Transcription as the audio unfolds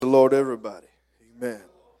The Lord, everybody. Amen.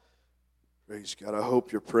 Praise God. I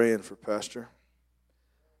hope you're praying for Pastor.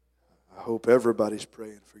 I hope everybody's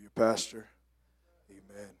praying for your pastor.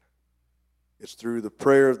 Amen. It's through the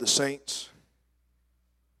prayer of the saints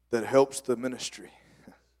that helps the ministry.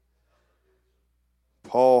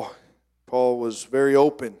 Paul was very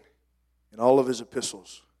open in all of his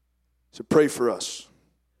epistles. He said, pray for us.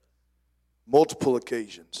 Multiple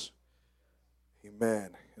occasions. Amen.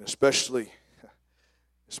 And especially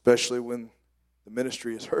when the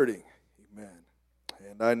ministry is hurting. Amen.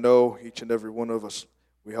 And I know each and every one of us,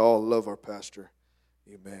 we all love our pastor.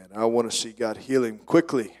 Amen. I want to see God heal him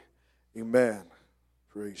quickly. Amen.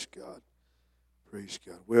 Praise God. Praise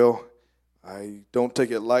God. Well, I don't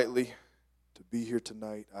take it lightly to be here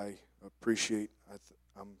tonight.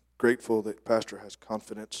 I'm grateful that Pastor has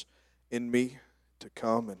confidence in me to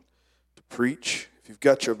come and to preach. If you've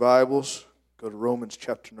got your Bibles, go to Romans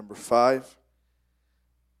chapter number 5.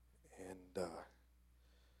 And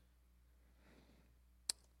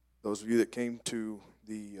those of you that came to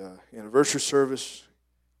the anniversary service,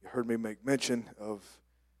 you heard me make mention of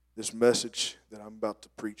this message that I'm about to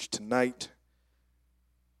preach tonight.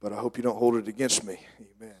 But I hope you don't hold it against me.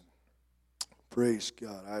 Amen. Praise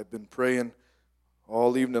God. I've been praying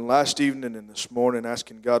all evening, last evening and this morning,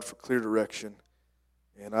 asking God for clear direction.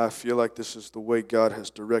 And I feel like this is the way God has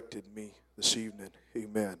directed me this evening.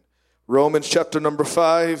 Amen. Romans chapter number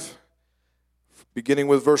 5, beginning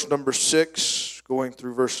with verse number 6, going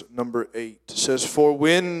through verse number 8. It says, for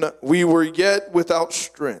when we were yet without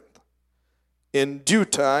strength, in due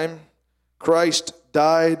time Christ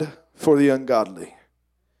died for the ungodly.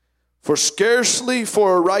 For scarcely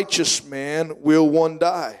for a righteous man will one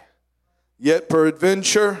die. Yet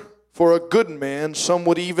peradventure for a good man some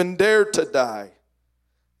would even dare to die.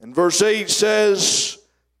 And verse 8 says,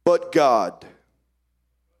 but God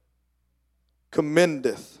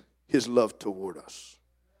commendeth his love toward us.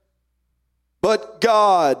 But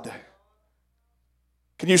God,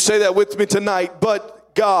 can you say that with me tonight?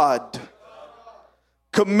 But God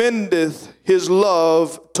commendeth his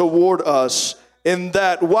love toward us, in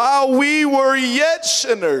that while we were yet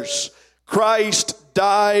sinners, Christ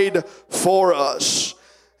died for us.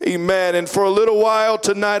 Amen. And for a little while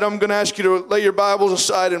tonight, I'm going to ask you to lay your Bibles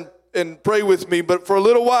aside and pray with me. But for a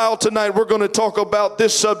little while tonight, we're going to talk about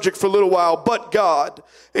this subject for a little while. But God.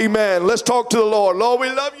 Amen. Let's talk to the Lord. Lord, we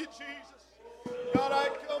love you, Jesus. God, I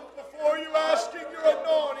come before you asking your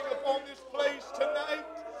anointing upon this place tonight.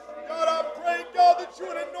 God, I pray, God, that you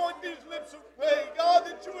would anoint these lips of faith. God,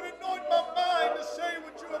 that you would anoint my mind to say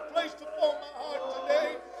what you have placed upon my heart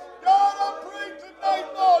today. God, I pray tonight,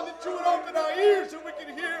 Lord, that you would open our ears so we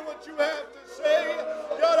can hear what you have to say.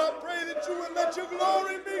 God, I pray that you would let your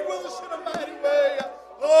glory be with us in a mighty way.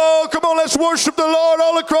 Oh, come on, let's worship the Lord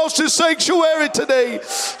all across this sanctuary today.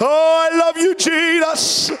 Oh, I love you,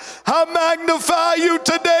 Jesus. I magnify you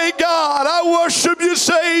today, God. I worship you,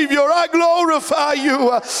 Savior. I glorify you.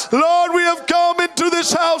 Lord, we have come into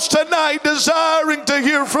this house tonight desiring to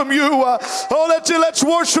hear from you. Oh, let's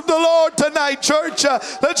worship the Lord tonight, church.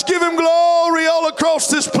 Let's give him glory all across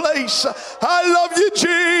this place. I love you,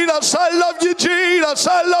 Jesus. I love you, Jesus.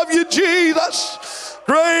 I love you, Jesus.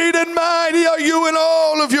 Great and mighty are you in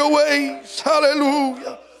all of your ways.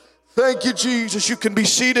 Hallelujah. Thank you, Jesus. You can be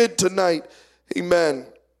seated tonight. Amen.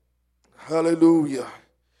 Hallelujah.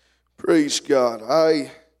 Praise God. I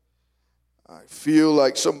feel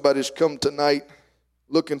like somebody's come tonight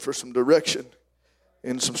looking for some direction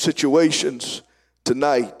in some situations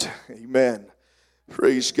tonight. Amen.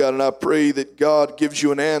 Praise God. And I pray that God gives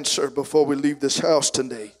you an answer before we leave this house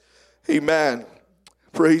today. Amen.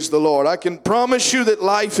 Praise the Lord. I can promise you that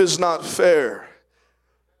life is not fair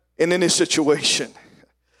in any situation.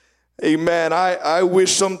 Amen. I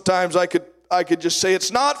wish sometimes I could just say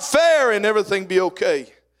it's not fair and everything be okay.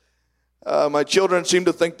 My children seem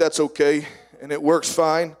to think that's okay, and it works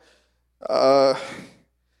fine. I've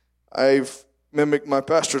mimicked my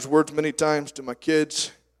pastor's words many times to my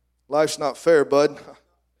kids. Life's not fair, bud.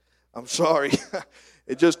 I'm sorry.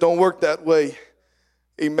 It just don't work that way.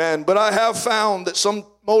 Amen. But I have found that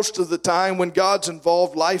most of the time when God's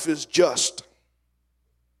involved, life is just.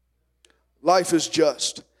 Life is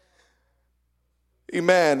just.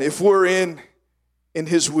 Amen. If we're in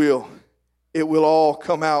his will, it will all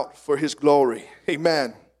come out for his glory.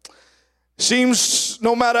 Amen. Seems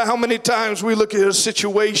no matter how many times we look at a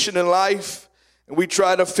situation in life and we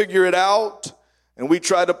try to figure it out and we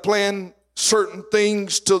try to plan certain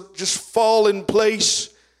things to just fall in place,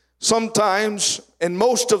 sometimes, and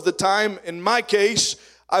most of the time, in my case,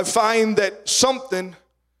 I find that something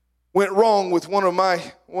went wrong with one of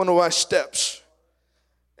my steps.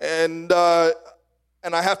 And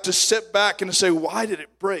and I have to sit back and say, why did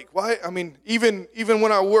it break? Why? I mean, even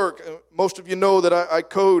when I work, most of you know that I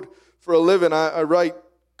code for a living. I write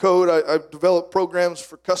code. I develop programs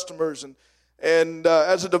for customers, and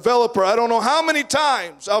as a developer, I don't know how many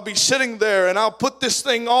times I'll be sitting there and I'll put this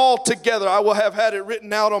thing all together. I will have had it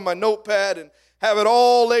written out on my notepad and have it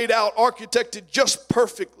all laid out, architected just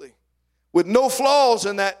perfectly, with no flaws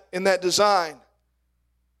in that design.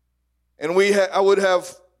 And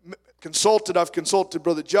I've consulted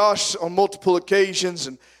Brother Josh on multiple occasions,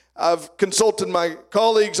 and I've consulted my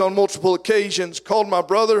colleagues on multiple occasions, called my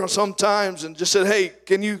brother sometimes and just said, hey,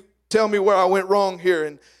 can you tell me where I went wrong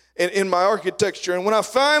here in my architecture? And when I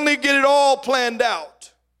finally get it all planned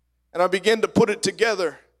out and I begin to put it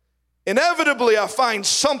together, inevitably I find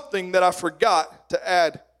something that I forgot to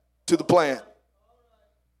add to the plan.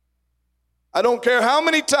 I don't care how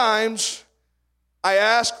many times I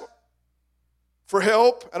ask for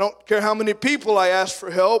help. I don't care how many people I ask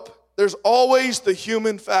for help. There's always the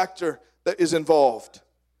human factor that is involved.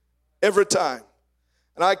 Every time.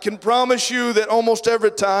 And I can promise you that almost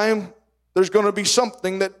every time there's going to be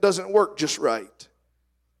something that doesn't work just right.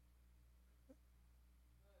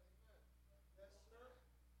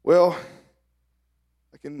 Well,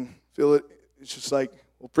 I can feel it. It's just like,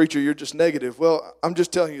 well, preacher, you're just negative. Well, I'm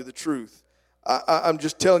just telling you the truth. I'm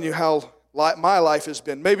just telling you how my life has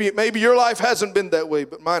been. Maybe your life hasn't been that way,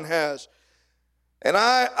 but mine has. And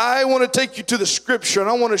I want to take you to the scripture, and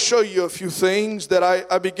I want to show you a few things that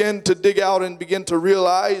I began to dig out and begin to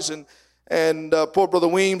realize. And poor Brother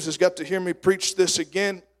Weems has got to hear me preach this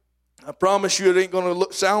again. I promise you it ain't going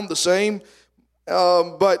to sound the same.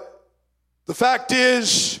 But the fact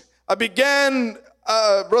is, I began,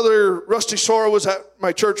 Brother Rusty Sora was at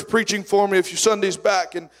my church preaching for me a few Sundays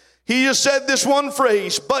back, and he just said this one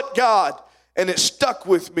phrase, but God, and it stuck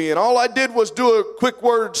with me. And all I did was do a quick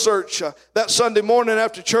word search that Sunday morning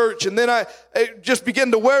after church, and then it just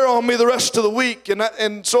began to wear on me the rest of the week.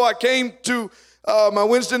 And so I came to my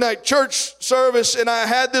Wednesday night church service, and I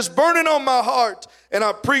had this burning on my heart, and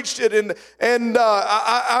I preached it. And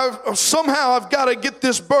I somehow I've got to get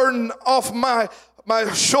this burden off my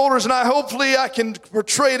shoulders, and hopefully I can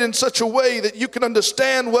portray it in such a way that you can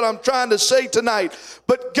understand what I'm trying to say tonight.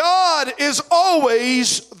 But God is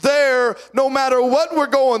always there, no matter what we're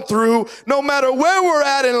going through, no matter where we're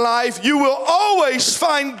at in life. You will always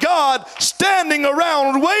find God standing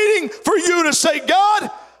around waiting for you to say, God,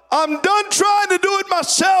 I'm done trying to do it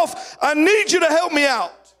myself. I need you to help me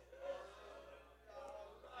out.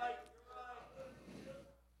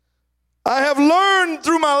 I have learned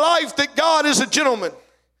through my life that God is a gentleman.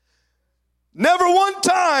 Never one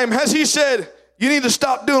time has he said, you need to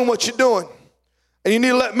stop doing what you're doing, and you need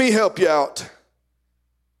to let me help you out.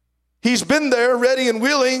 He's been there ready and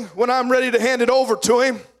willing when I'm ready to hand it over to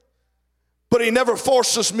him, but he never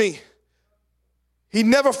forces me. He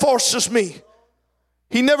never forces me.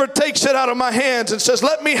 He never takes it out of my hands and says,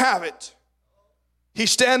 let me have it.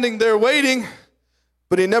 He's standing there waiting,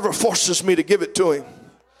 but he never forces me to give it to him.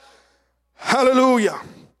 Hallelujah.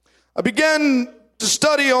 I began to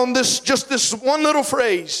study on just this one little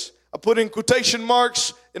phrase. I put in quotation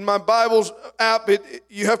marks in my Bible's app.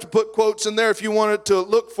 You have to put quotes in there if you wanted to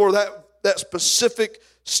look for that specific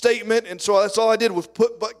statement. And so that's all I did was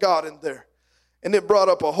put but God in there. And it brought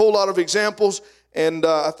up a whole lot of examples. And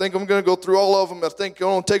I think I'm going to go through all of them. I think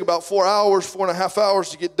it'll only take about 4.5 hours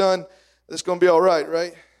to get done. It's going to be all right,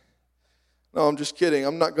 right? No, I'm just kidding.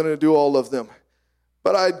 I'm not going to do all of them.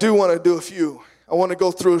 But I do want to do a few. I want to go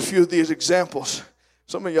through a few of these examples.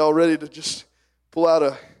 Some of y'all ready to just pull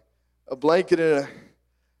out a blanket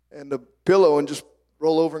and a pillow and just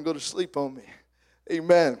roll over and go to sleep on me.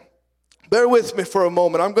 Amen. Bear with me for a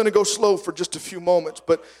moment. I'm going to go slow for just a few moments,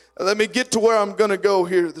 but let me get to where I'm going to go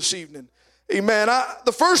here this evening. Amen.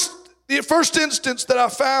 The first instance that I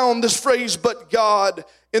found this phrase, but God,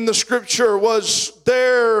 in the scripture was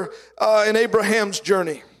there in Abraham's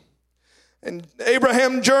journey. And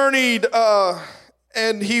Abraham journeyed,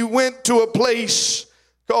 and he went to a place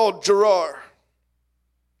called Gerar.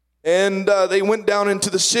 And they went down into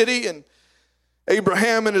the city, and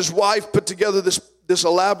Abraham and his wife put together this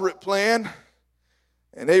elaborate plan.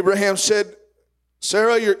 And Abraham said,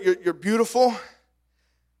 Sarah, you're beautiful,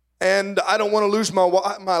 and I don't want to lose my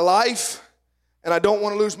life, and I don't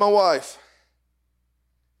want to lose my wife.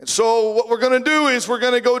 And so what we're going to do is we're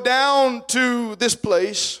going to go down to this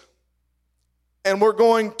place, and we're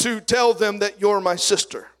going to tell them that you're my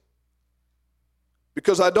sister.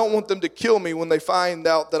 Because I don't want them to kill me when they find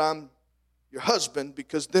out that I'm your husband,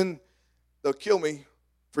 because then they'll kill me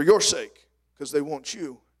for your sake, because they want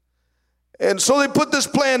you. And so they put this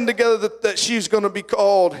plan together that she's going to be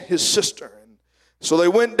called his sister. So they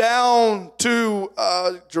went down to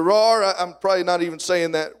Gerar. I'm probably not even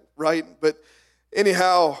saying that right, but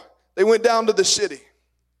anyhow, they went down to the city.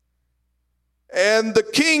 And the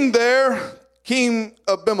king there, King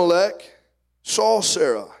Abimelech, saw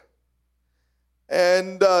Sarah.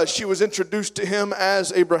 And she was introduced to him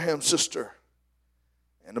as Abraham's sister.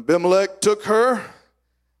 And Abimelech took her,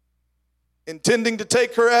 intending to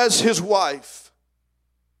take her as his wife.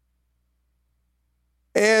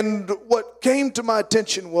 And what came to my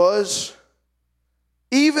attention was,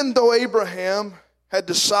 even though Abraham had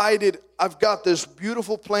decided, I've got this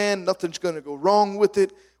beautiful plan, nothing's going to go wrong with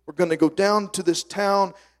it, we're going to go down to this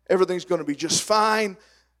town, everything's going to be just fine,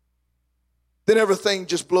 then everything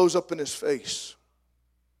just blows up in his face.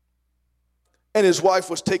 And his wife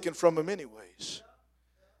was taken from him anyways.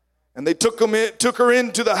 And they took her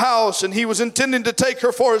into the house, and he was intending to take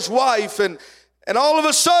her for his wife, and all of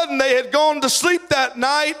a sudden they had gone to sleep that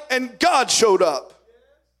night, and God showed up.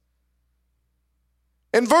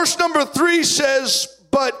 And verse number 3 says,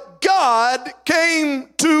 but God came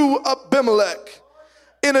to Abimelech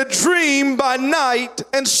in a dream by night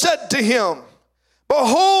and said to him,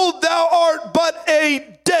 behold, thou art but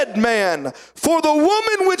a dead man, for the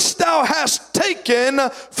woman which thou hast taken,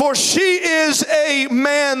 for she is a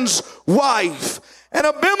man's wife. And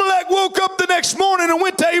Abimelech woke up the next morning and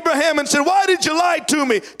went to Abraham and said, why did you lie to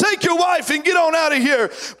me? Take your wife and get on out of here.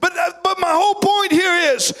 But my whole point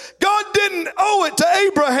here is, God didn't owe it to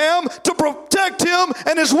Abraham to protect him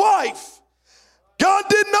and his wife. God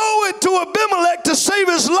didn't owe it to Abimelech to save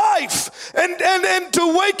his life and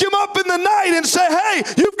to wake him up in the night and say, hey,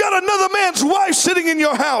 you've got another man's wife sitting in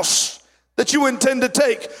your house that you intend to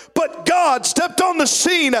take. But God stepped on the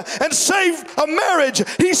scene and saved a marriage.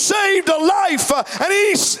 He saved a life.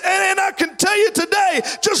 And I can tell you today,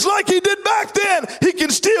 just like he did back then, he can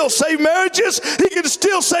still save marriages. He can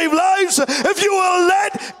still save lives. If you will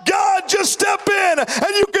let God just step in,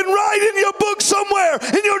 and you can write in your book somewhere,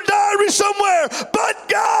 in your diary somewhere, but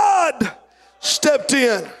God stepped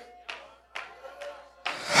in.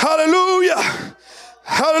 Hallelujah.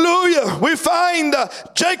 Hallelujah. We find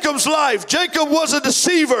Jacob's life. Jacob was a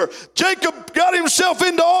deceiver. Jacob got himself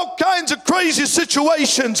into all kinds of crazy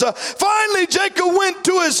situations. Finally, Jacob went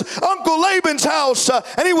to his uncle Laban's house,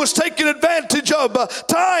 and he was taken advantage of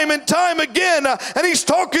time and time again. And he's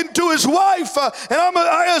talking to his wife, and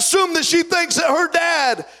I assume that she thinks that her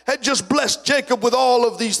dad had just blessed Jacob with all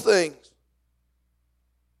of these things.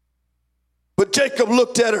 But Jacob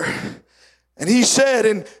looked at her, and he said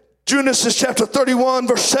in Genesis chapter 31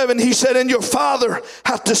 verse 7, he said, and your father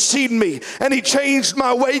hath deceived me, and he changed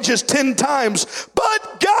my wages 10 times.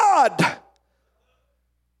 But God,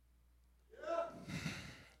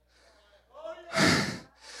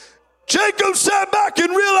 Jacob sat back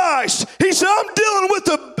and realized, he said, I'm dealing with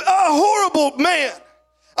a horrible man.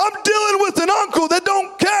 I'm dealing with an uncle that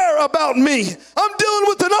don't care about me. I'm dealing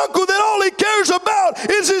with an uncle that all he cares about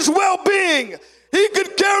is his well-being. He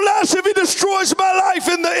could care less if he destroys my life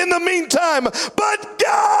in the meantime. But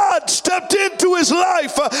God stepped into his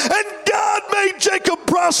life, and God made Jacob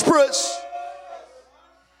prosperous.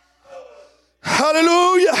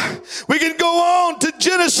 Hallelujah. We can go on to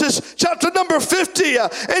Genesis chapter number 50,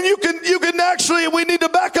 and you can actually, we need to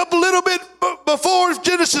back up a little bit before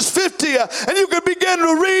Genesis 50, and you can begin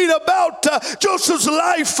to read about Joseph's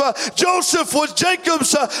life. Joseph was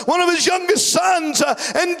Jacob's one of his youngest sons,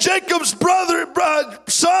 and Jacob's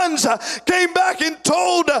sons came back and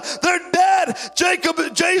told their dad,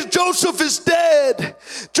 Joseph is dead.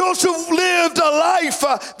 Joseph lived a life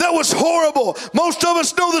that was horrible. Most of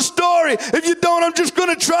us know the story. If you don't, I'm just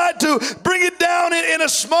going to try to bring it down in a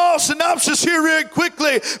small synopsis here really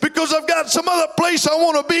quickly, because I've got some other place I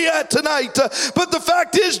want to be at tonight. But the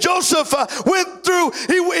fact is, Joseph went through,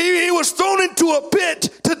 he was thrown into a pit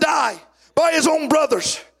to die by his own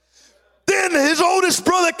brothers. Then his oldest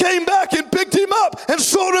brother came back and picked him up and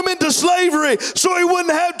sold him into slavery so he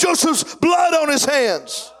wouldn't have Joseph's blood on his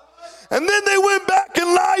hands. And then they went back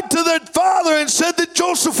and lied to their father and said that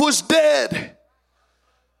Joseph was dead.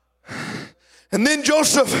 And then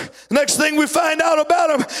Joseph, the next thing we find out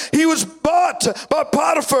about him, he was bought by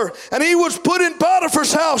Potiphar, and he was put in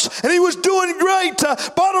Potiphar's house, and he was doing great.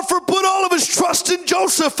 Potiphar put all of his trust in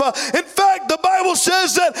Joseph. In fact, the Bible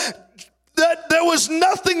says that there was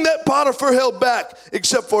nothing that Potiphar held back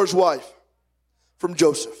except for his wife from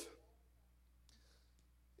Joseph.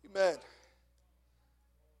 Amen.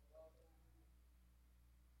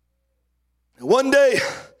 And one day,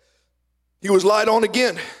 he was lied on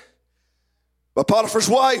again by Potiphar's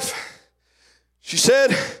wife. She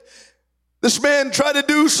said, this man tried to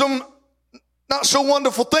do some not so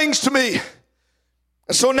wonderful things to me.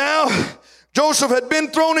 And so now Joseph had been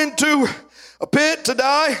thrown into a pit to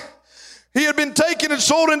die. He had been taken and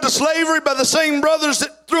sold into slavery by the same brothers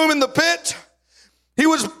that threw him in the pit. He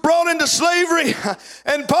was brought into slavery,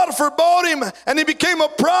 and Potiphar bought him, and he became a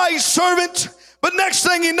prize servant. But next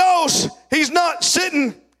thing he knows, he's not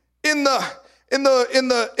sitting in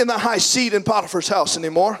the high seat in Potiphar's house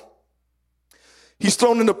anymore. He's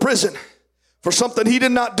thrown into prison for something he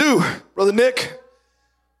did not do, Brother Nick.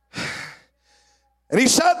 And he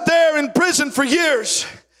sat there in prison for years,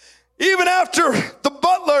 even after the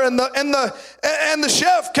butler and the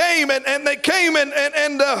chef came, and they came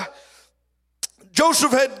and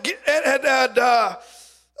Joseph had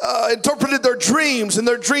interpreted their dreams, and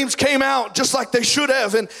their dreams came out just like they should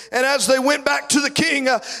have. And as they went back to the king,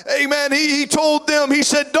 amen, he told them, he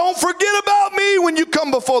said, don't forget about me when you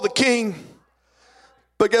come before the king.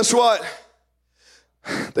 But guess what?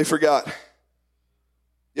 They forgot.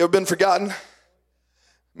 You ever been forgotten?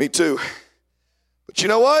 Me too. But you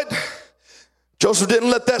know what? Joseph didn't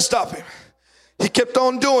let that stop him. He kept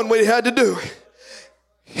on doing what he had to do.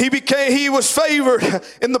 He was favored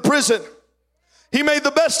in the prison. He made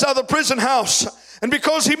the best out of the prison house. And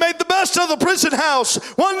because he made the best of the prison house,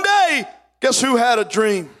 one day, guess who had a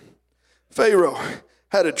dream? Pharaoh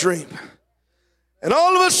had a dream. And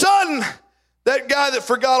all of a sudden, that guy that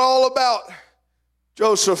forgot all about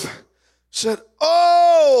Joseph said,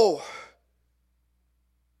 oh,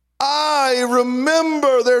 I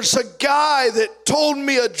remember there's a guy that told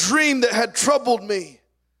me a dream that had troubled me.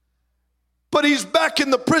 But he's back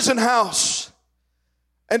in the prison house.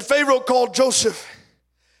 And Pharaoh called Joseph.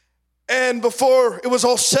 And before it was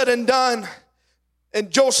all said and done,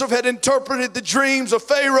 and Joseph had interpreted the dreams of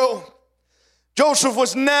Pharaoh, Joseph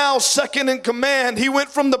was now second in command. He went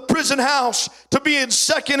from the prison house to being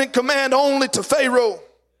second in command only to Pharaoh.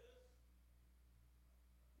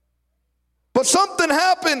 But something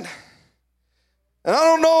happened. And I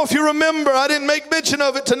don't know if you remember, I didn't make mention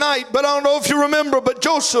of it tonight, but I don't know if you remember, but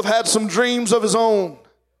Joseph had some dreams of his own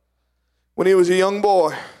when he was a young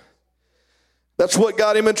boy. That's what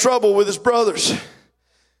got him in trouble with his brothers,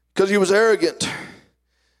 because he was arrogant.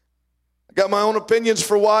 I got my own opinions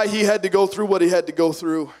for why he had to go through what he had to go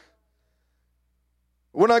through.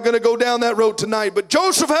 We're not going to go down that road tonight, but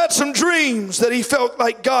Joseph had some dreams that he felt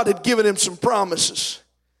like God had given him some promises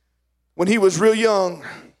when he was real young.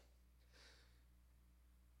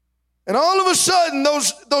 And all of a sudden,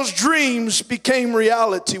 those dreams became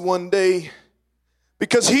reality one day,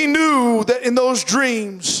 because he knew that in those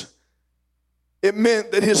dreams, it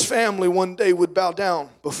meant that his family one day would bow down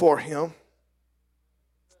before him.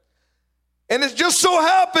 And it just so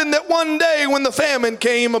happened that one day when the famine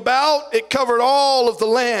came about, it covered all of the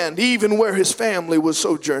land, even where his family was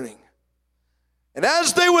sojourning. And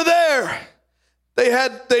as they were there, they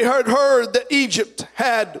had heard that Egypt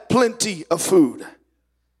had plenty of food.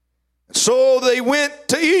 So they went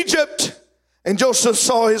to Egypt, and Joseph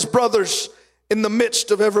saw his brothers in the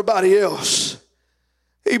midst of everybody else.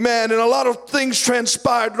 Amen. And a lot of things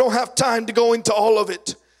transpired. We don't have time to go into all of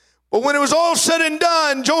it. But when it was all said and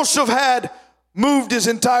done, Joseph had moved his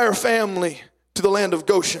entire family to the land of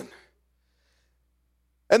Goshen.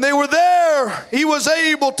 And they were there. He was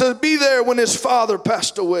able to be there when his father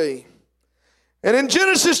passed away. And in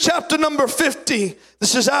Genesis chapter number 50,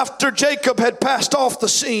 this is after Jacob had passed off the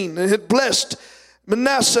scene and had blessed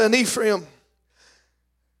Manasseh and Ephraim,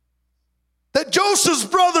 that Joseph's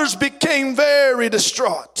brothers became very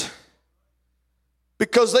distraught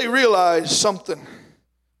because they realized something.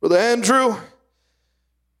 Brother Andrew,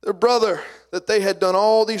 their brother that they had done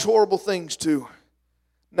all these horrible things to,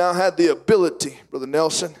 now had the ability, Brother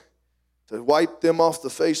Nelson, to wipe them off the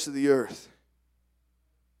face of the earth.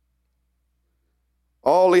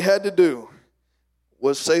 All he had to do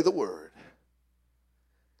was say the word.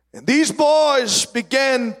 And these boys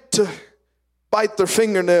began to bite their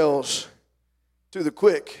fingernails to the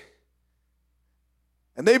quick.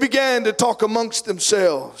 And they began to talk amongst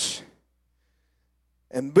themselves.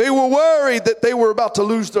 And they were worried that they were about to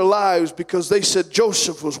lose their lives, because they said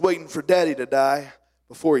Joseph was waiting for daddy to die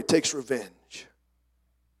before he takes revenge.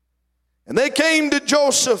 And they came to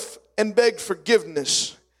Joseph and begged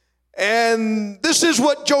forgiveness. And this is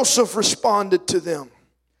what Joseph responded to them.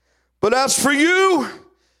 But as for you,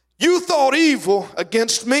 you thought evil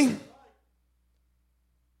against me.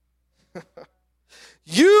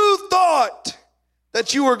 You thought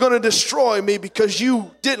that you were going to destroy me because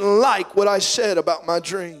you didn't like what I said about my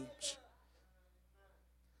dreams.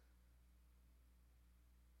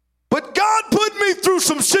 But God put me through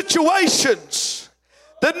some situations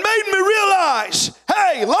that made me realize,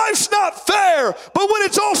 Hey, life's not fair, but when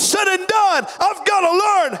it's all said and done, I've got to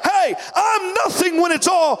learn, hey, I'm nothing when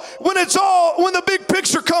the big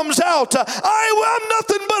picture comes out. I'm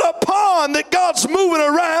nothing but a pawn that God's moving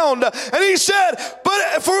around. And he said, but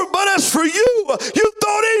as for you, you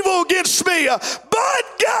thought evil against me,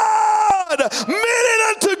 but God meant it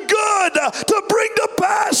unto good to bring to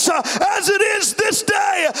pass as it is this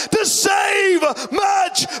day to save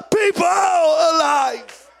much people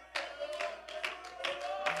alive.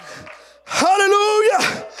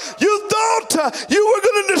 Hallelujah. You thought you were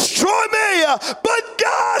going to destroy me, but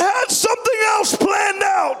God had something else planned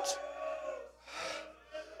out.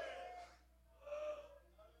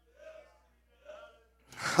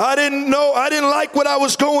 I didn't like what I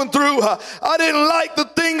was going through. I didn't like the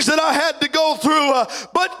things that I had to go through.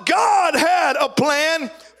 But God had a plan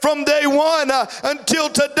from day one until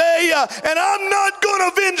today. And I'm not going to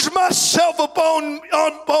avenge myself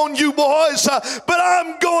upon you boys, but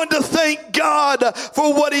I'm going to thank God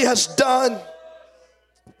for what he has done.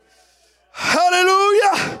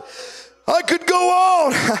 Hallelujah. I could go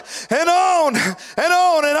on and on and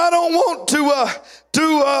on, and I don't want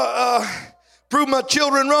to prove my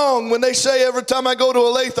children wrong when they say every time I go to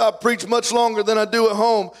Olathe I preach much longer than I do at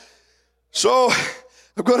home. So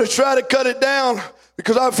I'm going to try to cut it down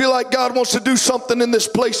because I feel like God wants to do something in this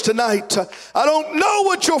place tonight. I don't know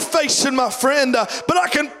what you're facing, my friend, but I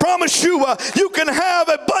can promise you, you can have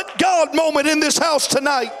a but God moment in this house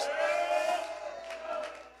tonight.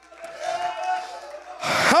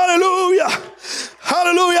 Hallelujah.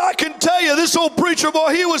 Hallelujah. I can tell you, this old preacher boy,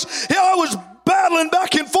 I was battling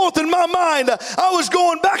back and forth in my mind. I was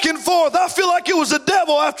going back and forth. I feel like it was the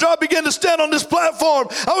devil after I began to stand on this platform.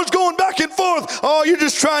 I was going back and forth. Oh, you're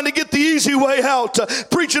just trying to get the easy way out.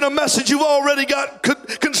 Preaching a message you've already got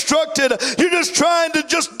constructed. You're just trying to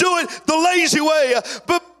just do it the lazy way.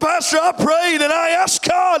 But Pastor, I prayed and I asked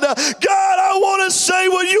God, I want to say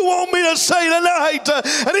what you want me to say tonight.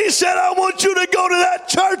 And he said, I want you to go to that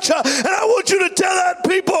church and I want you to tell that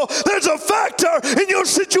people there's a factor in your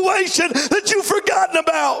situation that you've forgotten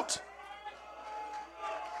about.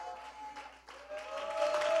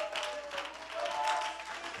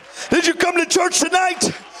 Did you come to church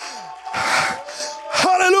tonight?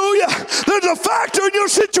 Hallelujah. There's a factor in your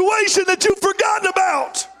situation that you've forgotten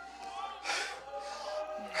about.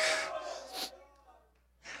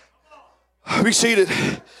 Be seated.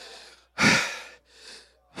 I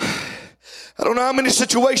don't know how many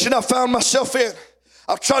situations I found myself in.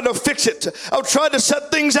 I've tried to fix it. I've tried to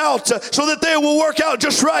set things out so that they will work out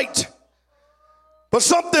just right. But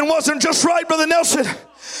something wasn't just right, Brother Nelson.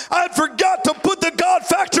 I had forgot to put the God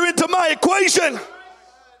factor into my equation.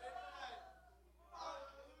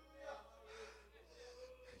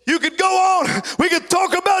 You could go on. We could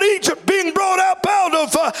talk about Egypt being brought out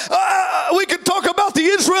of, we could talk about the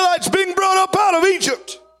Israelites being brought up out of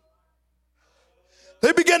Egypt.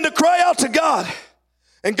 They began to cry out to God.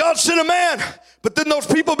 And God sent a man. But then those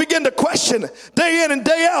people began to question day in and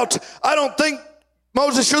day out. I don't think,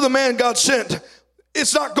 Moses, you're the man God sent.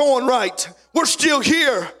 It's not going right. We're still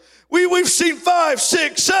here. We've seen 5,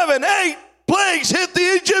 6, 7, 8 plagues hit the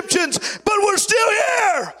Egyptians, but we're still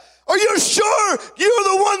here. Are you sure you're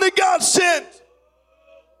the one that God sent?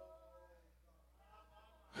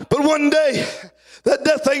 But one day, that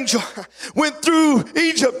death angel went through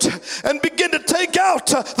Egypt and began to take out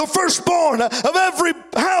the firstborn of every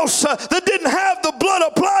house that didn't have the blood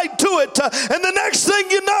applied to it. And the next thing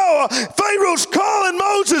you know, Pharaoh's calling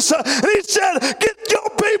Moses and he said, get your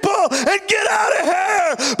people and get out of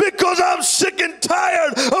here because I'm sick and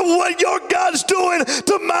tired of what your God's doing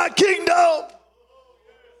to my kingdom.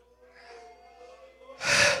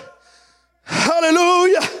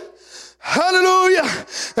 Hallelujah. Hallelujah.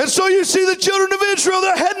 And so you see the children of Israel,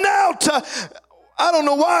 they're heading out. I don't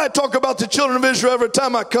know why I talk about the children of Israel every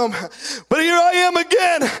time I come, but here I am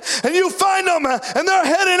again, and you find them, and they're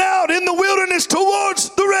heading out in the wilderness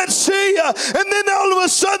towards the Red Sea, and then all of a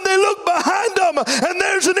sudden they look behind them, and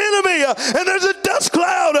there's an enemy, and there's a dust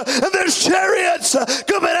cloud, and there's chariots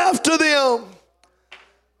coming after them.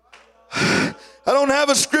 I don't have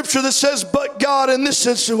a scripture that says, but God in this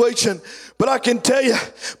situation. But I can tell you,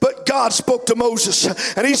 but God spoke to Moses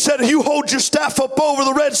and he said, you hold your staff up over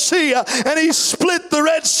the Red Sea, and he split the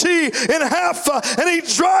Red Sea in half, and he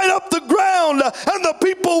dried up the ground, and the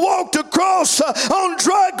people walked across on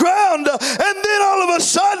dry ground. And then all of a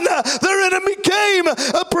sudden their enemy came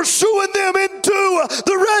pursuing them into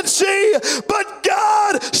the Red Sea. But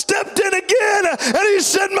God stepped in again and he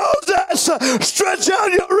said, Moses, stretch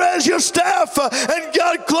out your staff, and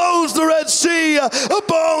God closed the Red Sea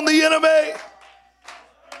upon the enemy.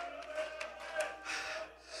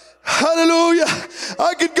 Hallelujah.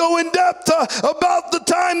 I could go in depth about the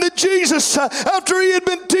time that Jesus, after he had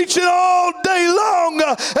been teaching all day long,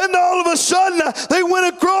 and all of a sudden they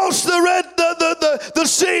went across the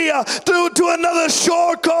sea to another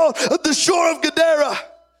shore called the shore of Gadara.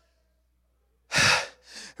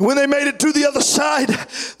 When they made it to the other side,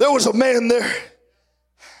 there was a man there.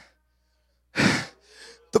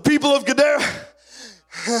 The people of Gadara,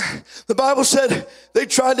 the Bible said they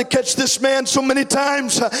tried to catch this man so many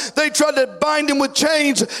times. They tried to bind him with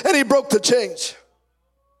chains, and he broke the chains.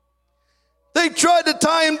 They tried to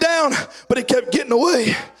tie him down, but he kept getting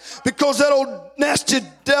away because that old nasty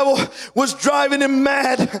devil was driving him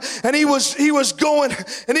mad, and he was going,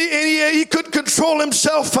 and he couldn't control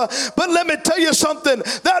himself. But let me tell you something,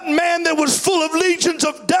 that man that was full of legions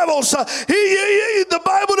of devils, the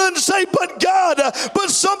Bible doesn't say but God, but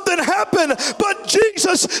something happened. But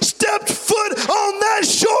Jesus stepped foot on that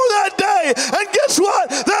shore that day, and guess what?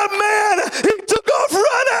 That man, he took off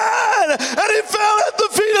running, and he fell at the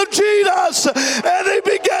feet of Jesus, and he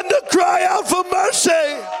began to cry out for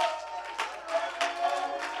mercy.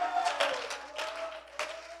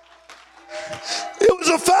 It was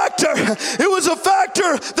a factor. It was a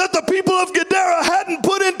factor that the people of Gadara hadn't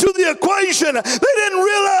put into the equation. They didn't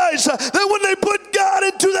realize that when they put God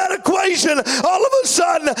into that equation, all of a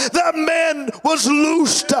sudden that man was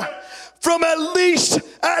loosed from at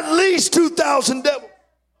least 2,000 devils.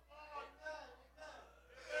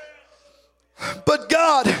 But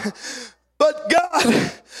God,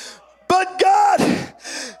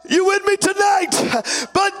 you with me tonight?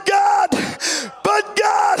 But God.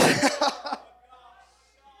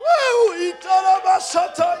 Woo!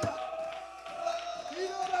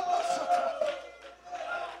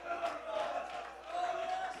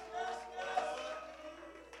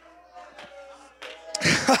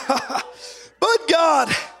 But God,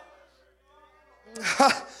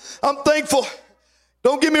 I'm thankful.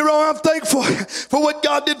 Don't get me wrong, I'm thankful for what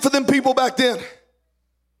God did for them people back then.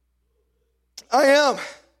 I am.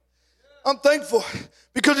 I'm thankful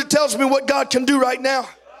because it tells me what God can do right now.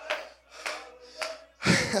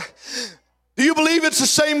 Do you believe it's the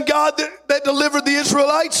same God that delivered the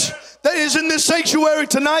Israelites that is in this sanctuary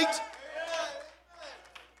tonight?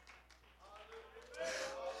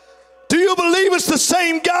 Do you believe it's the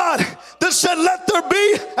same God that said, let there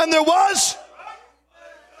be, and there was?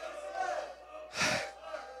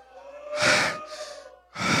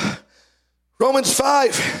 Romans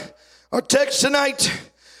 5, our text tonight,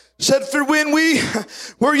 said, for when we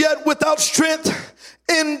were yet without strength,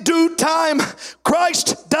 in due time,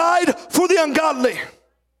 Christ died for the ungodly.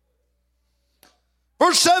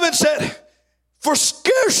 Verse 7 said, for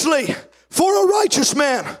scarcely for a righteous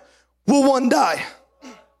man will one die.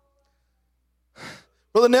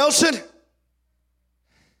 Brother Nelson,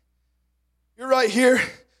 you're right here.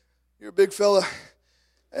 You're a big fella.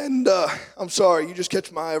 And I'm sorry, you just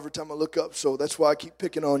catch my eye every time I look up, so that's why I keep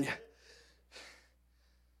picking on you.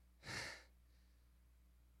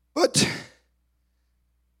 But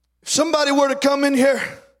if somebody were to come in here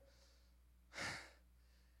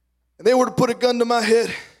and they were to put a gun to my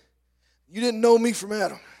head, you didn't know me from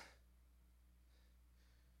Adam,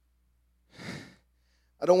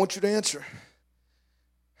 I don't want you to answer,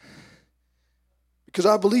 because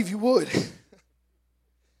I believe you would.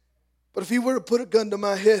 But if he were to put a gun to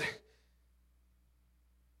my head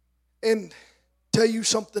and tell you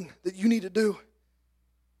something that you need to do,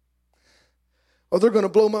 or they're going to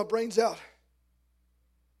blow my brains out,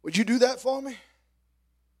 would you do that for me?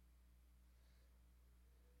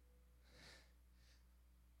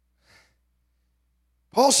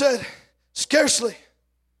 Paul said, scarcely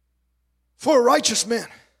for a righteous man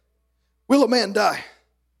will a man die.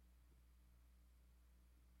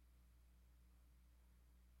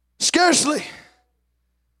 Scarcely.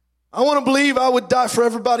 I want to believe I would die for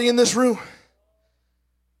everybody in this room.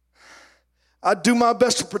 I'd do my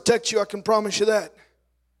best to protect you, I can promise you that.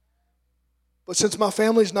 But since my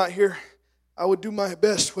family's not here, I would do my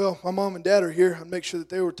best. Well, my mom and dad are here. I'd make sure that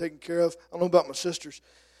they were taken care of. I don't know about my sisters.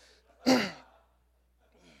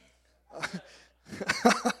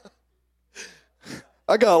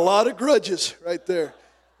 I got a lot of grudges right there.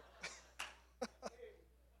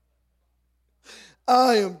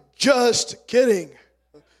 I am just kidding.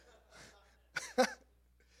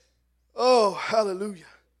 Oh, hallelujah.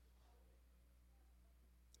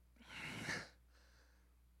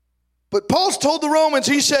 But Paul's told the Romans,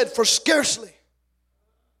 he said, for scarcely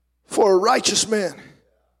for a righteous man,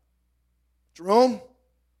 Jerome,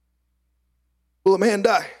 will a man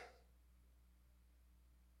die.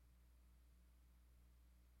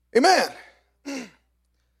 Amen.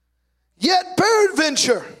 Yet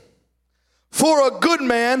peradventure, for a good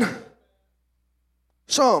man,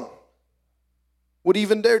 Some would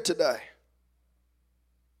even dare to die.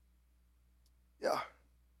 Yeah.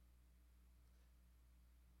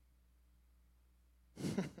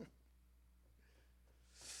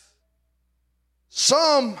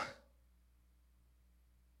 Some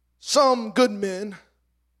good men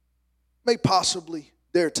may possibly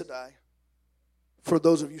dare to die. For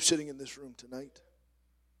those of you sitting in this room tonight.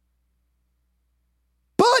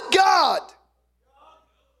 But God.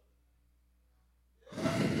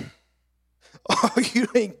 Oh, you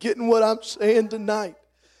ain't getting what I'm saying tonight.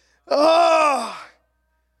 Oh,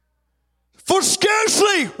 for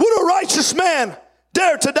scarcely would a righteous man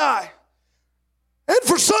dare to die. And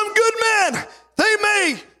for some good men, they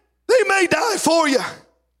may die for you.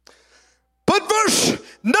 But verse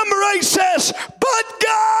number 8 says, but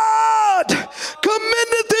God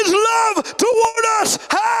commendeth his love toward us.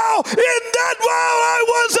 How? In that while I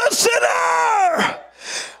was a sinner,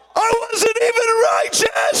 I wasn't even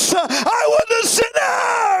righteous, I was a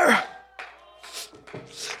sinner.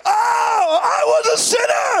 Oh, I was a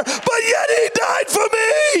sinner, but yet he died for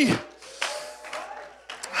me.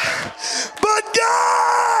 But God.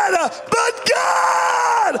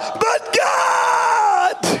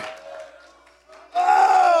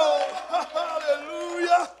 Oh,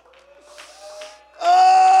 hallelujah.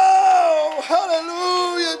 Oh,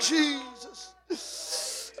 hallelujah,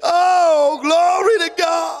 Jesus. Oh, glory to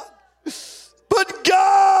God. But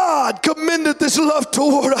God commended this love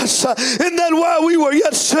toward us in that while we were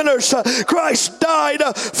yet sinners, Christ died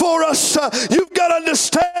for us. You've got to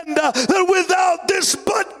understand that without this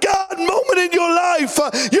but God moment in your life,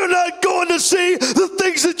 you're not going to see the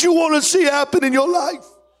things that you want to see happen in your life.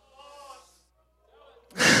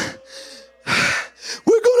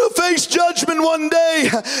 We're going to face judgment one day,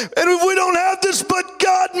 and if we don't have this but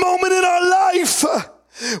God moment in our life,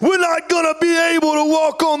 we're not going to be able to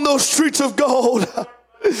walk on those streets of gold.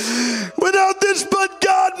 Without this but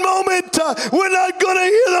God moment, we're not going to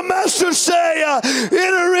hear the Master say,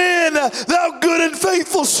 enter in, thou good and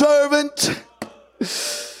faithful servant.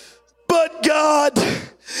 But God,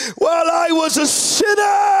 while I was a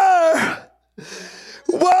sinner,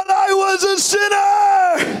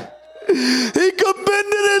 he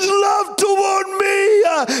commended his love toward me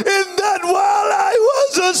in that while I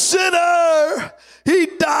was a sinner, he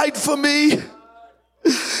died for me.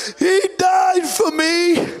 He died for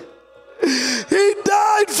me. He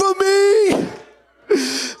died for me.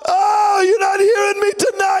 Oh, you're not hearing me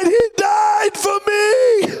tonight. He died for me.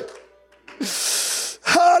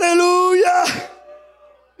 Hallelujah.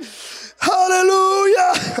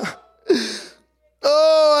 Hallelujah.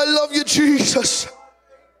 Oh, I love you, Jesus.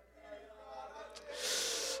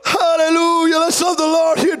 Hallelujah. Let's love the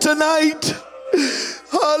Lord here tonight.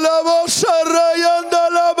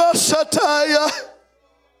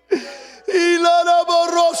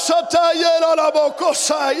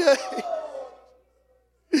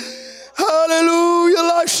 Hallelujah.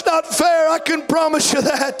 Life's not fair, I can promise you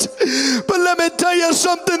that. But let me tell you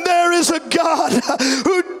something. There is a God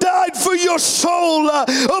who died for your soul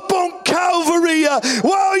upon Calvary.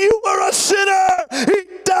 While you were a sinner, he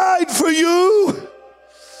died for you.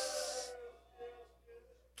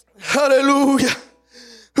 Hallelujah.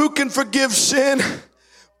 Who can forgive sin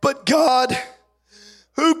but God?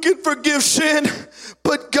 Who can forgive sin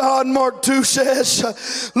but God? Mark 2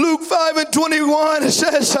 says. Luke 5:21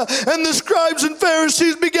 says, and the scribes and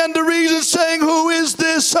Pharisees began to reason, saying, who is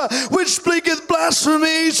this which speaketh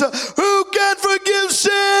blasphemies? Who can forgive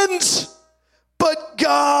sins but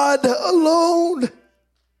God alone?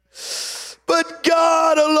 But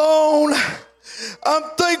God alone. I'm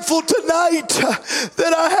thankful tonight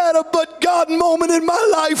that I had a but God moment in my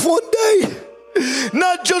life one day.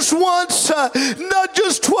 Not just once, not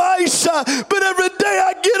just twice, but every day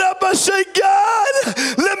I get up, I say, God,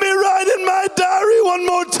 let me write in my diary one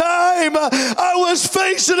more time. I was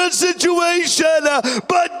facing a situation,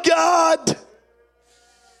 but God.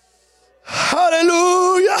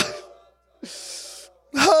 Hallelujah.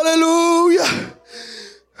 Hallelujah.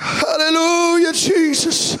 Hallelujah,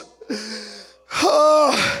 Jesus.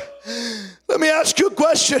 Oh, let me ask you a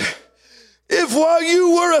question. If while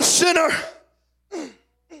you were a sinner,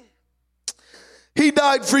 he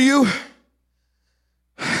died for you,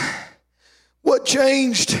 what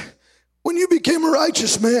changed when you became a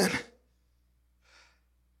righteous man?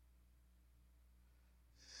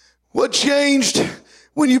 What changed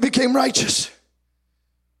when you became righteous?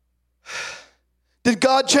 Did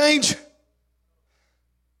God change?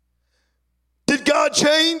 Did God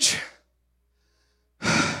change?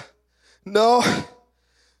 No,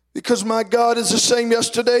 because my God is the same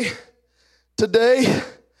yesterday, today,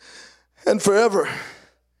 and forever.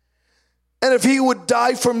 And if he would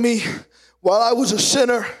die for me while I was a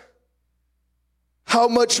sinner, how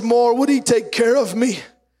much more would he take care of me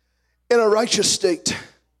in a righteous state,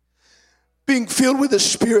 being filled with the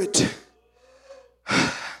Spirit?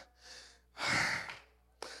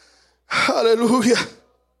 Hallelujah.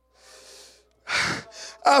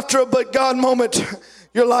 After a but God moment,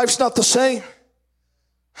 your life's not the same.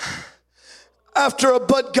 After a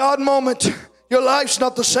but God moment, your life's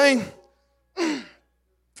not the same.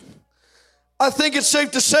 I think it's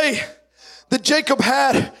safe to say that Jacob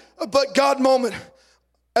had a but God moment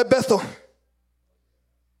at Bethel.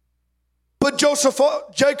 But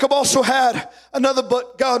Jacob also had another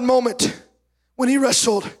but God moment when he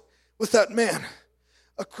wrestled with that man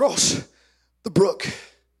across the brook.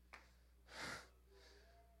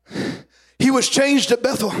 He was changed at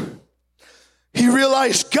Bethel. He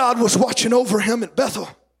realized God was watching over him at Bethel.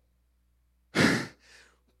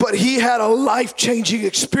 But he had a life-changing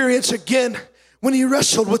experience again when he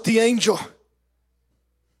wrestled with the angel.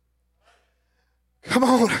 Come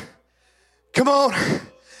on. Come on.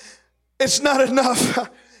 It's not enough.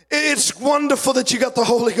 It's wonderful that you got the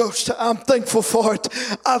Holy Ghost. I'm thankful for it.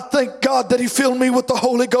 I thank God that he filled me with the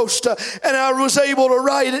Holy Ghost. And I was able to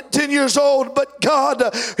write at 10 years old. But God,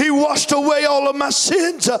 he washed away all of my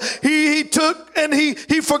sins. He took and he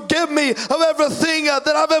forgave me of everything that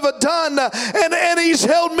I've ever done. And he's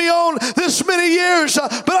held me on this many years.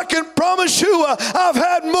 But I can promise you, I've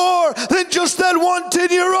had more than just that one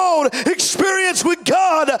 10-year-old experience with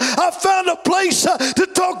God. I found a place to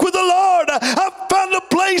talk with the Lord. I found a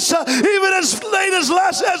place even as late as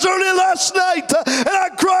early last night, and I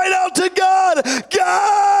cried out to God,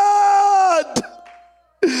 God,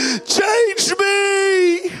 change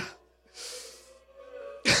me.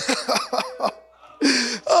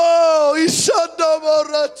 Oh,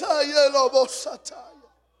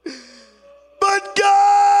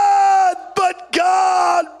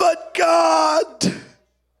 but God,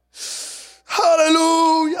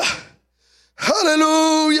 hallelujah,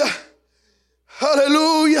 hallelujah.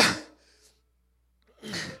 Hallelujah.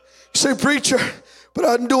 You say, preacher, but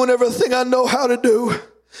I'm doing everything I know how to do.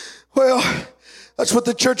 Well, that's what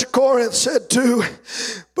the church of Corinth said too.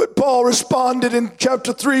 But Paul responded in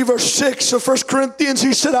chapter 3, verse 6 of 1 Corinthians.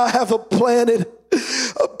 He said, I have planted,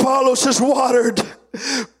 Apollos has watered,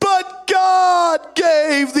 but God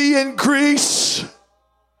gave the increase.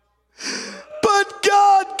 But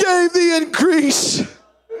God gave the increase.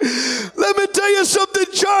 Let me tell you something,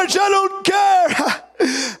 church. I don't care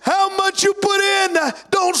how much you put in.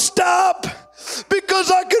 Don't stop. Because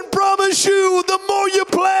I can promise you, the more you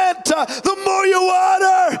plant, the more you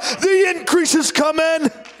water, the increase is coming.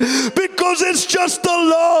 Because it's just the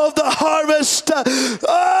law of the harvest.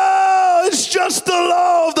 Oh, it's just the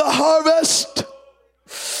law of the harvest.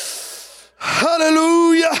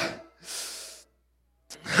 Hallelujah.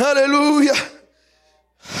 Hallelujah.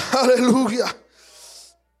 Hallelujah.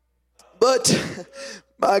 But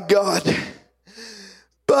my God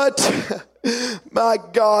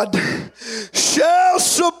shall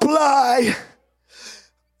supply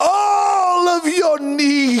all of your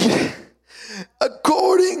need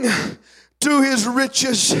according to his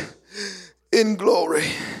riches in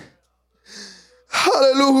glory.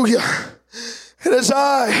 Hallelujah. And as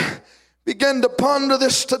I began to ponder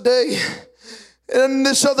this today, and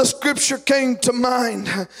this other scripture came to mind,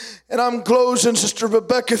 and I'm closing. Sister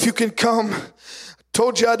Rebecca, if you can come. I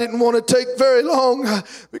told you I didn't want to take very long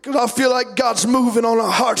because I feel like God's moving on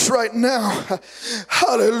our hearts right now.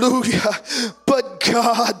 Hallelujah. But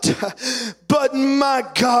my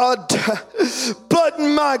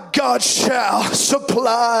God shall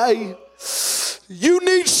supply. You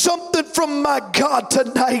need something from my God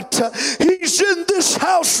tonight. He's in this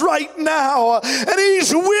house right now, and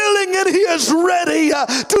he's willing and he is ready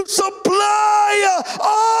to supply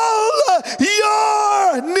all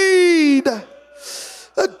your need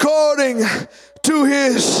according to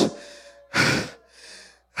his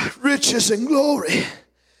riches and glory.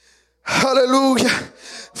 Hallelujah.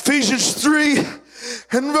 Ephesians 3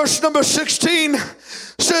 and verse number 16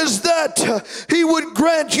 says that he would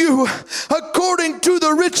grant you according to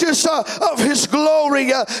the riches of his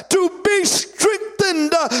glory to be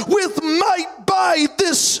strengthened with might by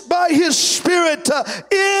his Spirit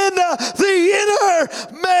in the inner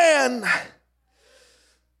man.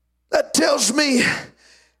 That tells me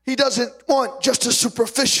he doesn't want just a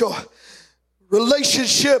superficial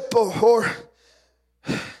relationship or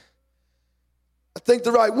I think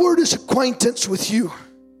the right word is acquaintance with you.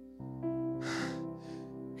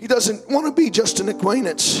 He doesn't want to be just an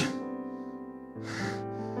acquaintance.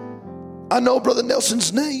 I know Brother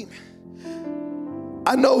Nelson's name.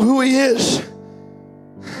 I know who he is.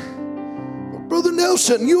 Brother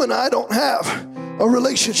Nelson, you and I don't have a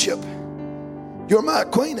relationship. You're my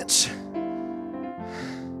acquaintance.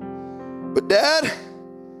 But Dad,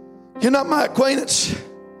 you're not my acquaintance.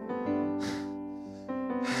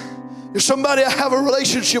 You're somebody I have a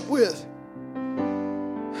relationship with.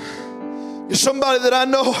 You're somebody that I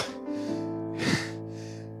know.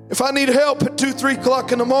 If I need help at 2, 3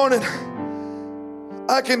 o'clock in the morning,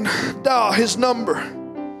 I can dial his number.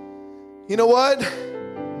 You know what?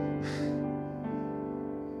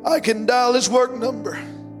 I can dial his work number.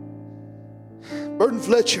 Burton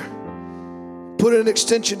Fletcher. Put in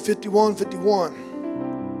extension 5151.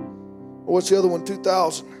 Or what's the other one?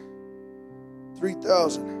 2000.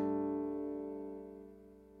 3000.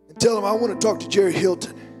 And tell him I want to talk to Jerry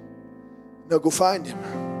Hilton. Now go find him.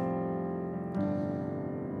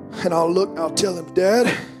 And I'll tell him,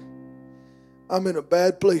 Dad, I'm in a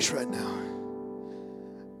bad place right now.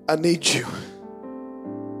 I need you.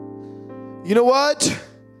 You know what?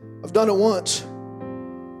 I've done it once.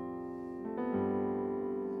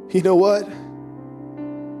 You know what?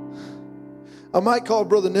 I might call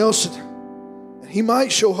Brother Nelson, and he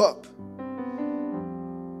might show up.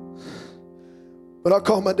 But I'll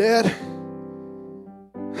call my dad,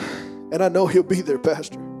 and I know he'll be there,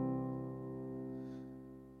 Pastor.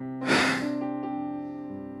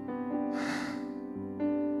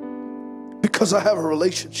 Because I have a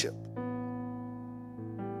relationship.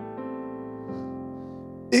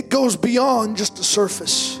 It goes beyond just the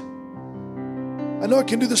surface. I know I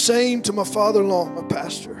can do the same to my father-in-law, my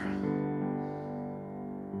pastor.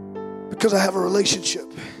 Because I have a relationship.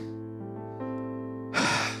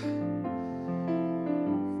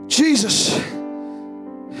 Jesus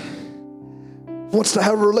wants to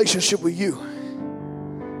have a relationship with you.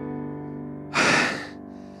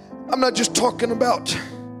 I'm not just talking about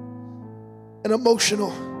an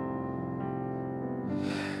emotional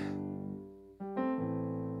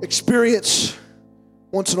experience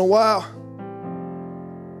once in a while.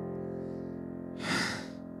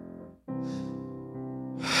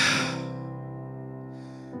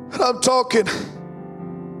 And I'm talking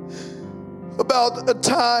about a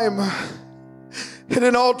time in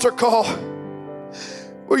an altar call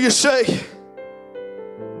where you say,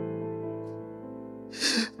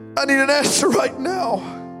 I need an answer right now.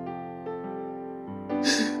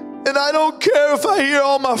 And I don't care if I hear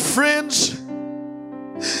all my friends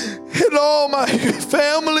and all my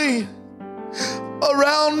family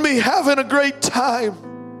around me having a great time.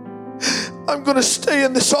 I'm going to stay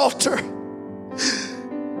in this altar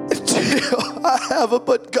until I have a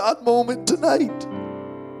but God moment tonight.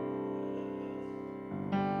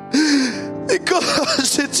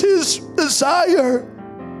 Because it's His desire,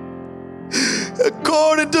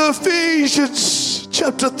 according to Ephesians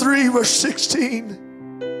chapter 3 verse 16,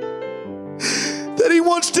 that He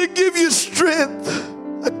wants to give you strength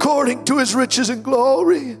according to His riches and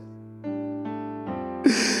glory.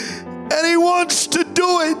 And He wants to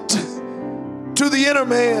do it to the inner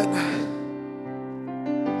man.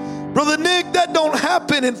 Brother Nick, that don't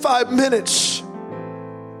happen in 5 minutes.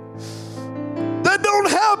 That don't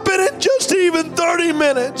happen in just even 30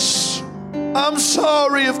 minutes. I'm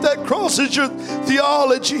sorry if that crosses your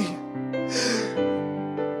theology.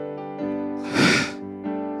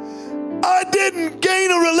 I didn't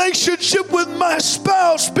gain a relationship with my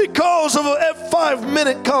spouse because of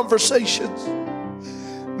 5-minute conversations.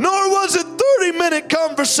 Nor was it 30-minute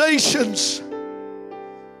conversations.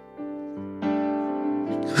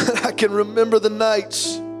 I can remember the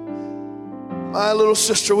nights my little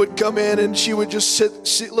sister would come in and she would just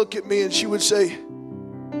sit, look at me, and she would say,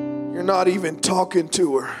 "You're not even talking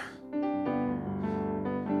to her.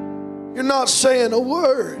 You're not saying a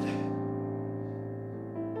word."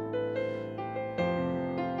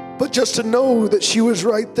 But just to know that she was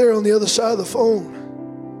right there on the other side of the phone.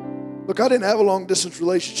 Look, I didn't have a long distance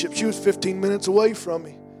relationship. She was 15 minutes away from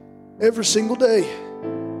me every single day,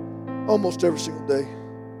 almost every single day.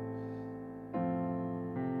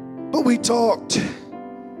 But we talked,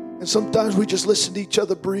 and sometimes we just listened to each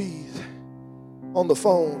other breathe on the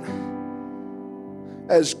phone.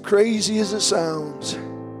 As crazy as it sounds.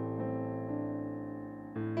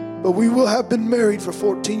 But we will have been married for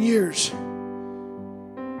 14 years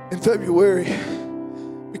in February.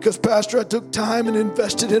 Because, Pastor, I took time and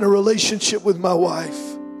invested in a relationship with my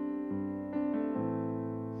wife.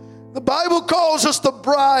 The Bible calls us the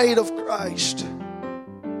bride of Christ.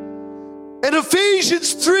 And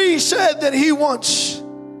Ephesians 3 said that He wants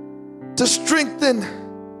to strengthen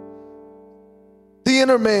the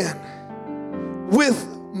inner man with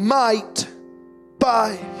might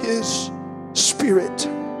by His Spirit.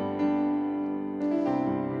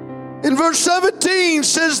 In In verse 17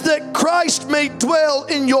 says that Christ may dwell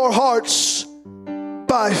in your hearts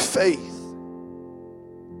by faith.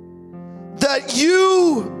 That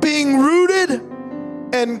you, being rooted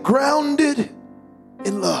and grounded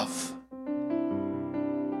in love.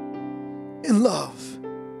 In love.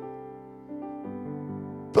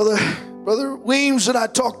 Brother Weems and I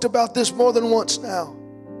talked about this more than once now.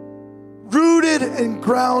 Rooted and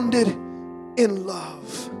grounded in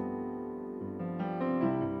love.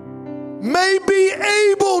 May be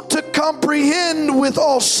able to comprehend with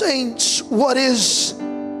all saints what is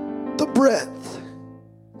the breadth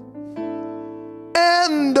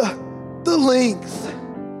and the length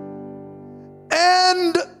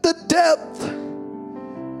and the depth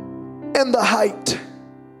and the height.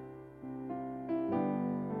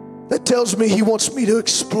 That tells me he wants me to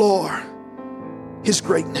explore his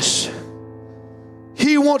greatness.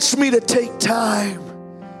 He wants me to take time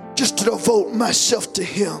just to devote myself to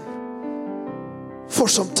him for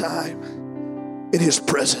some time in his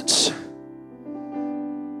presence.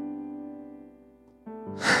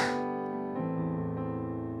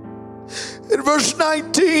 In verse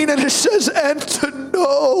 19, and it says, and to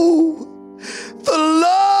know the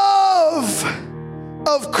love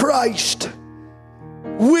of Christ,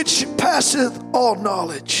 which passeth all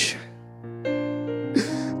knowledge,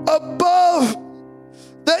 above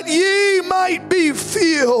that ye might be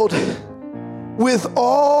filled with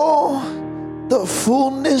all the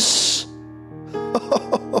fullness,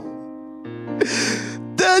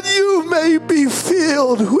 that you may be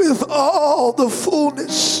filled with all the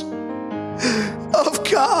fullness of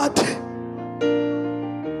God.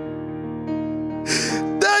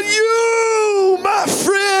 That you, my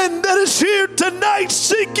friend, that is here tonight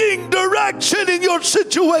seeking direction in your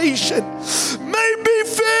situation, may be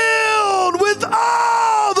filled with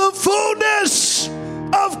all the fullness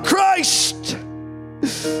of Christ.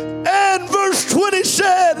 And verse 20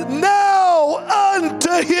 said, now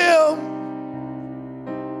unto him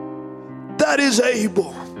that is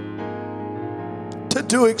able to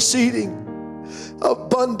do exceeding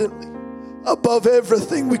abundantly above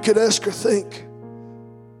everything we could ask or think.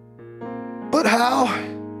 But how?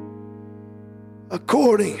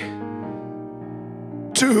 According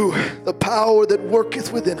to the power that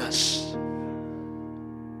worketh within us.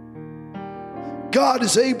 God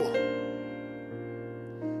is able.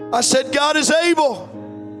 I said, God is able.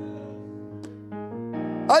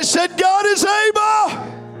 I said, God is able.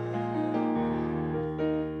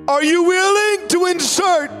 Are you willing to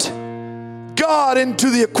insert God into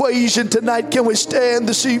the equation tonight? Can we stand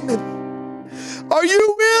this evening? Are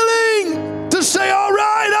you willing to say, all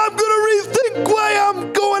right, I'm going to rethink the way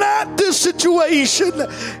I'm going at this situation,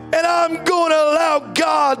 and I'm going to allow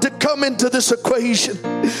God to come into this equation.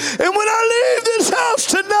 And when I leave this house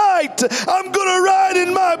tonight, I'm going to write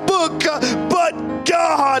in my book, but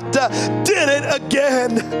God did it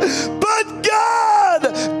again. But God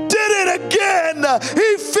did it again.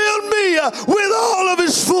 He filled me with all of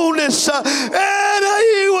his fullness, and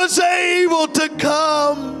he was able to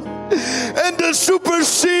come and to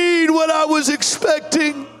supersede what I was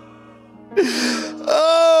expecting.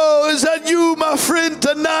 Oh, is that you, my friend,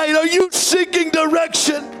 tonight? Are you seeking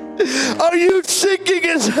direction? Are you seeking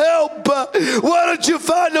his help? Why don't you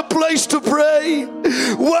find a place to pray?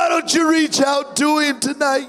 Why don't you reach out to him tonight?